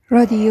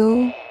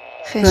رادیو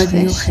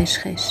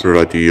خشخش.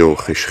 رادیو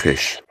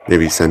خشخش.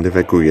 نویسنده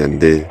و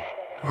گوینده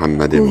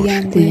محمد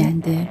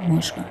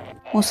مشکان.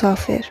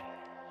 مسافر.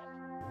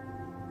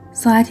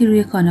 ساعتی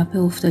روی کاناپه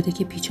افتاده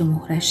که پیچ و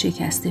مهرش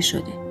شکسته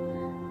شده.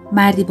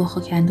 مردی با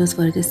خاک انداز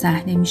وارد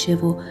صحنه میشه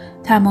و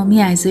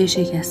تمامی اجزای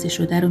شکسته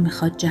شده رو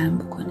میخواد جمع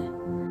بکنه.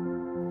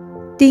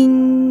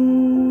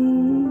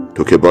 دین.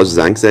 تو که باز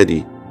زنگ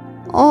زدی؟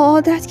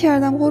 عادت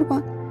کردم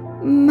قربان.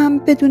 من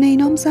بدون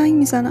اینام زنگ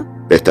میزنم.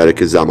 بهتره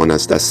که زمان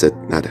از دستت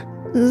نده.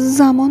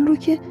 زمان رو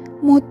که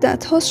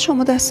مدت هاست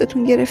شما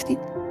دستتون گرفتین.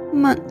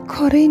 من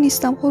کاری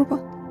نیستم قربان.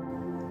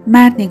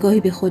 مرد نگاهی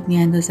به خود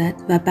میاندازد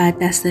و بعد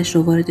دستش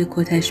رو وارد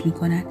کتش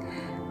میکند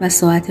و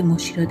ساعت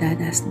مچی رو در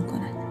دست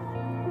میکند.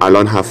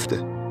 الان 7.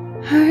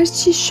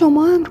 هرچی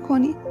شما امر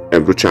کنید.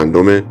 امروز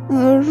چندمه؟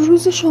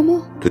 روز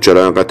شما. تو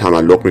چرا انقدر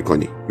تملق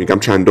میکنی؟ میگم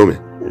چندمه؟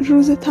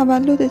 روز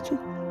تولدتون.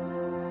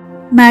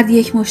 مرد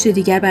یک مشت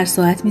دیگر بر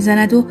ساعت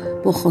میزند و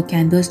با خاک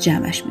انداز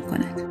جمعش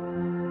میکند.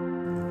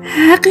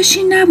 حقش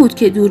این نبود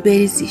که دور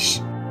بریزیش.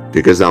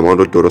 دیگه زمان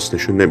رو درست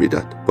نشون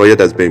نمیداد.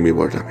 باید از بین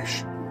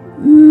میبردمش.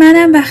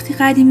 منم وقتی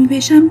قدیمی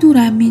بشم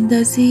دورم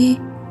میندازی؟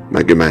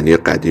 مگه معنی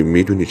قدیم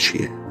میدونی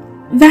چیه؟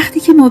 وقتی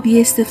که ما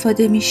بی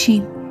استفاده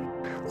میشیم.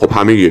 خب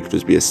همه یک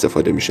روز بی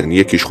استفاده میشن،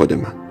 یکیش خود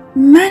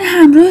من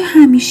همراه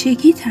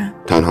همیشگیتم.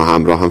 تنها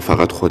همراه هم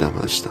فقط خودم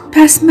هستم.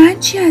 پس من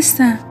چی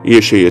هستم؟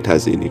 یه شیء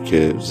تزیینی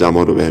که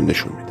زمان رو بهم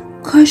نشون میده.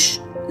 کاش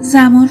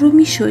زمان رو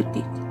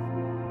میشدید.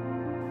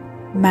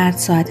 مرد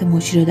ساعت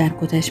مچی رو در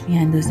کتش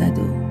میاندازد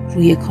و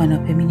روی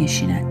کاناپه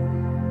مینشیند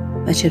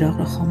و چراغ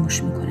را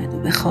خاموش میکند و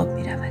به خواب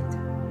میرود.